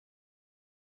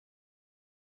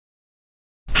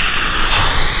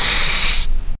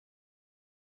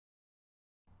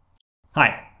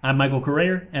Hi, I'm Michael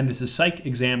Correa, and this is Psych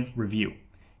Exam Review.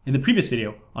 In the previous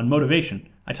video on motivation,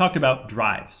 I talked about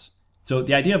drives. So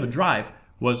the idea of a drive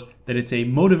was that it's a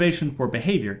motivation for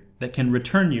behavior that can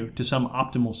return you to some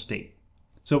optimal state.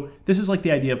 So this is like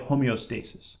the idea of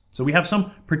homeostasis. So we have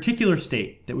some particular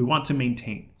state that we want to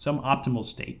maintain, some optimal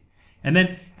state. And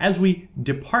then as we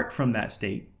depart from that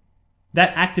state,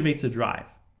 that activates a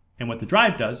drive. And what the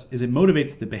drive does is it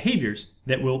motivates the behaviors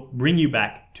that will bring you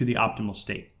back to the optimal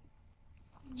state.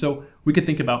 So we could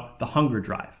think about the hunger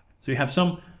drive. So you have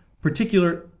some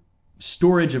particular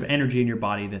storage of energy in your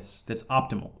body that's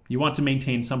optimal. You want to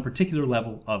maintain some particular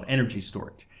level of energy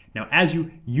storage. Now, as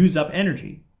you use up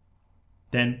energy,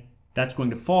 then that's going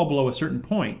to fall below a certain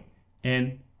point,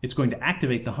 and it's going to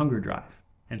activate the hunger drive.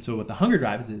 And so what the hunger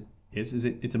drive is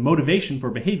it's a motivation for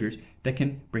behaviors that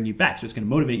can bring you back. So it's going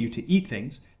to motivate you to eat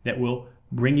things that will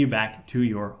bring you back to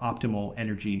your optimal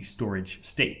energy storage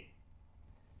state.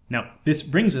 Now, this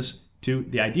brings us to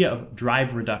the idea of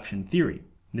drive reduction theory.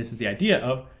 And this is the idea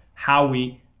of how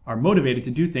we are motivated to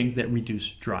do things that reduce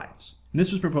drives. And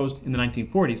this was proposed in the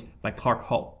 1940s by Clark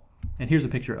Hull. And here's a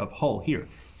picture of Hull here.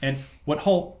 And what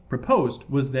Hull proposed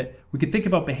was that we could think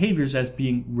about behaviors as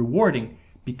being rewarding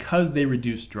because they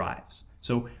reduce drives.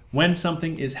 So when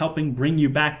something is helping bring you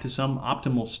back to some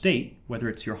optimal state, whether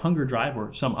it's your hunger drive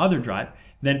or some other drive,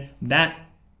 then that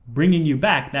bringing you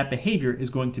back, that behavior is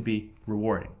going to be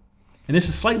rewarding. And this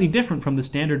is slightly different from the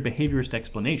standard behaviorist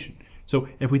explanation. So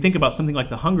if we think about something like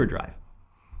the hunger drive,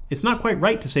 it's not quite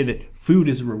right to say that food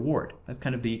is a reward. That's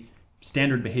kind of the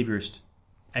standard behaviorist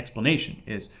explanation,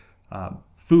 is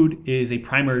food is a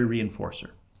primary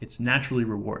reinforcer. It's naturally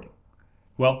rewarding.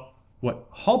 Well, what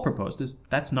Hull proposed is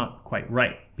that's not quite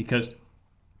right, because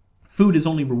food is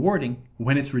only rewarding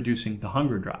when it's reducing the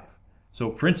hunger drive.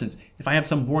 So for instance, if I have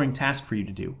some boring task for you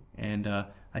to do, and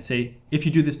I say, if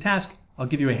you do this task, I'll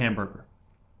give you a hamburger.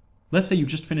 Let's say you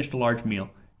just finished a large meal.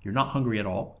 You're not hungry at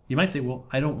all. You might say, well,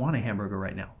 I don't want a hamburger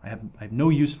right now. I have no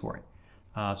use for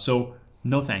it. So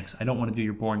no thanks. I don't want to do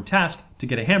your boring task to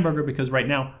get a hamburger because right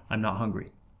now I'm not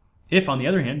hungry. If, on the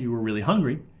other hand, you were really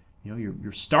hungry,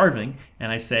 you're starving,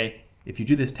 and I say, if you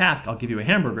do this task, I'll give you a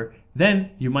hamburger,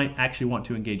 then you might actually want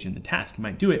to engage in the task. You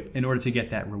might do it in order to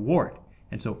get that reward.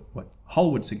 And so what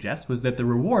Hull would suggest was that the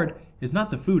reward is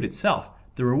not the food itself.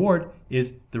 The reward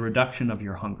is the reduction of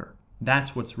your hunger.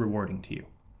 That's what's rewarding to you.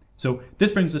 So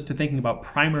this brings us to thinking about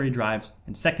primary drives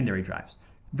and secondary drives.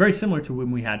 Very similar to when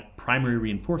we had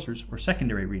primary reinforcers or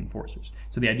secondary reinforcers.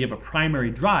 So the idea of a primary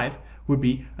drive would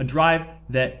be a drive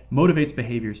that motivates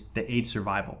behaviors that aid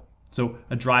survival. So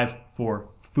a drive for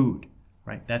food,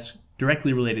 right? That's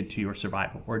directly related to your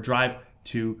survival. Or a drive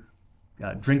to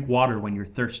drink water when you're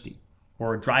thirsty.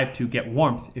 Or a drive to get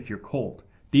warmth if you're cold.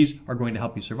 These are going to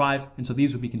help you survive, and so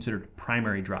these would be considered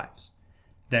primary drives.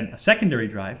 Then a secondary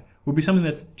drive would be something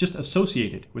that's just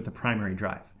associated with the primary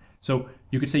drive. So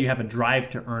you could say you have a drive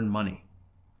to earn money.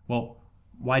 Well,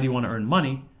 why do you want to earn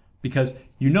money? Because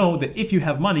you know that if you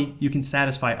have money, you can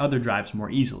satisfy other drives more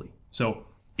easily. So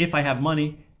if I have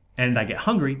money and I get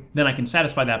hungry, then I can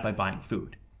satisfy that by buying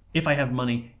food. If I have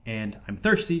money and I'm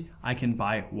thirsty, I can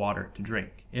buy water to drink.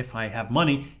 If I have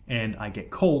money and I get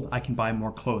cold, I can buy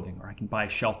more clothing, or I can buy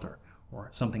shelter, or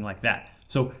something like that.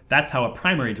 So that's how a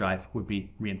primary drive would be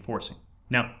reinforcing.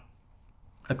 Now,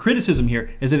 a criticism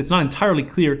here is that it's not entirely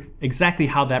clear exactly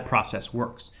how that process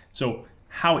works. So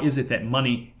how is it that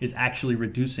money is actually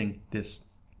reducing this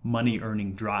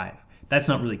money-earning drive? That's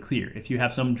not really clear. If you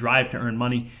have some drive to earn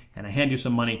money and I hand you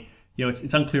some money,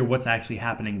 it's unclear what's actually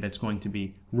happening that's going to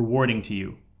be rewarding to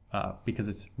you because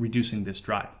it's reducing this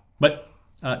drive. But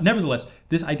nevertheless,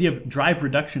 this idea of drive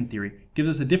reduction theory gives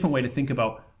us a different way to think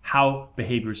about how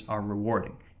behaviors are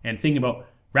rewarding. And think about,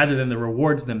 rather than the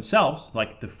rewards themselves,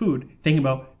 like the food, thinking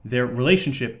about their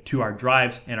relationship to our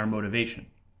drives and our motivation.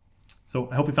 So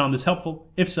I hope you found this helpful.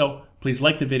 If so, please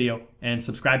like the video and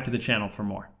subscribe to the channel for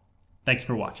more. Thanks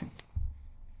for watching.